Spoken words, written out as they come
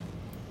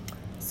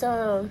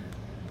So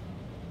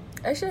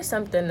it's just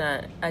something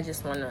that I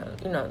just want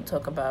to,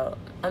 talk about.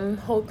 I'm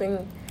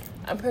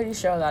pretty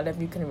sure a lot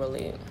of you can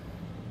relate.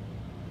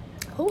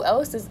 Who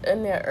else is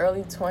in their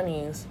early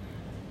 20s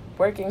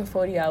working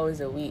 40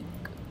 hours a week?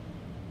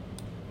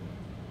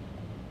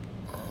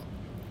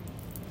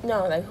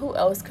 No, like, who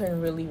else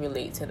can really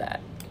relate to that,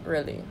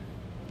 really?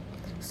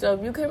 So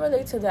if you can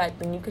relate to that,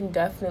 then you can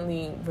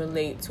definitely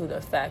relate to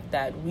the fact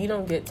that we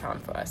don't get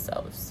time for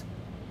ourselves,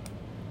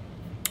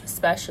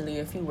 especially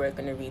if you work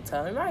in a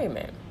retail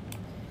environment.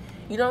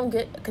 You don't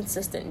get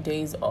consistent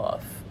days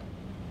off.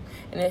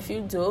 And if you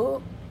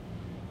do,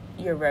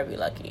 you're very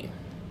lucky.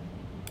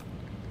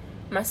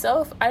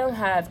 Myself, I don't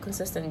have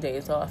consistent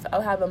days off.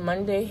 I'll have a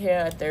Monday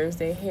here, a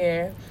Thursday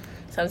here,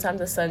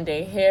 sometimes a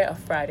Sunday here, a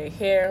Friday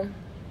here.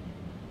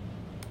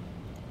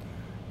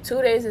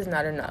 2 days is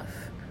not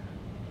enough.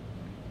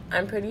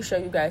 I'm pretty sure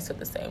you guys feel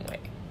the same way.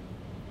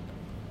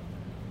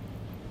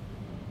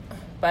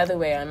 By the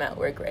way, I'm at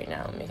work right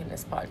now making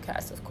this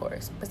podcast, of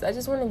course, because I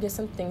just want to get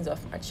some things off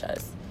my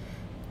chest.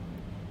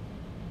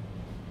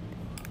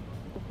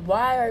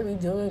 Why are we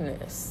doing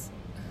this?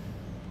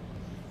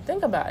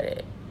 Think about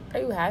it. Are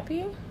you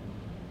happy?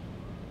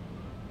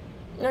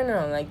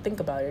 No, like, think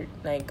about it.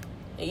 Like,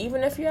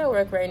 even if you're at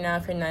work right now,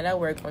 if you're not at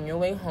work, on your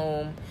way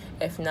home,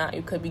 if not,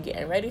 you could be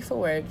getting ready for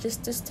work.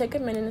 Just take a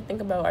minute and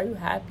think about, are you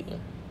happy?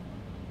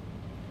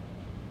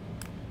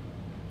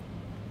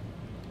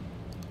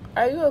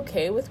 Are you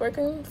okay with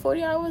working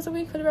 40 hours a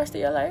week for the rest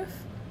of your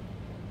life?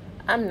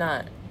 I'm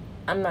not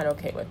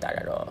okay with that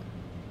at all.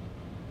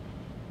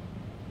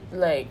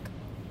 Like,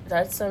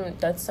 that's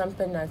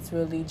something that's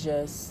really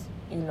just,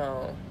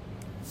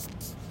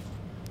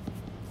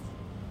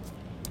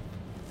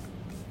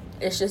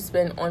 it's just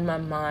been on my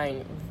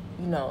mind,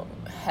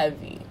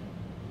 heavy.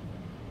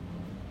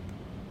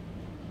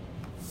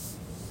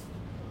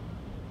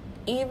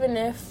 Even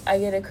if I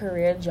get a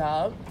career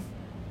job,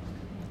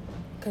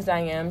 because I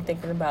am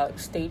thinking about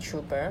state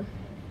trooper,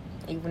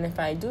 even if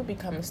I do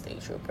become a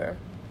state trooper,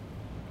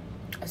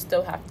 I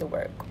still have to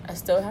work. I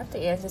still have to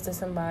answer to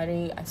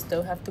somebody. I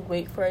still have to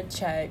wait for a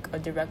check, a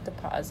direct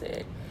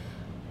deposit,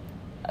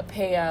 a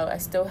payout. I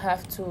still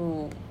have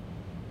to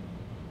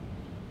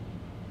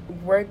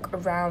work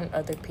around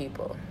other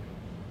people.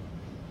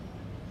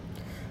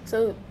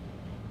 So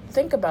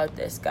think about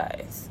this,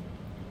 guys.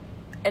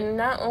 And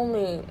not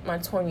only my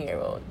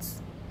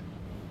 20-year-olds.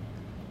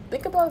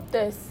 Think about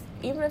this.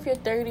 Even if you're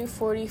 30,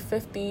 40,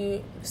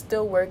 50,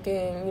 still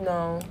working,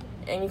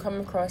 and you come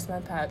across my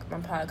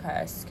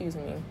podcast.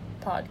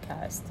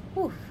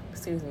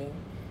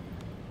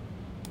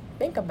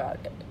 Think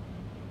about it.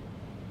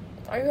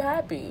 Are you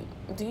happy?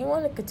 Do you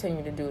want to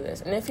continue to do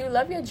this? And if you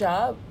love your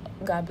job,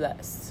 God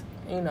bless.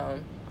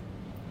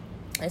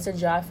 It's a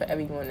job for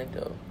everyone to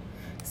do.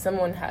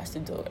 Someone has to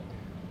do it.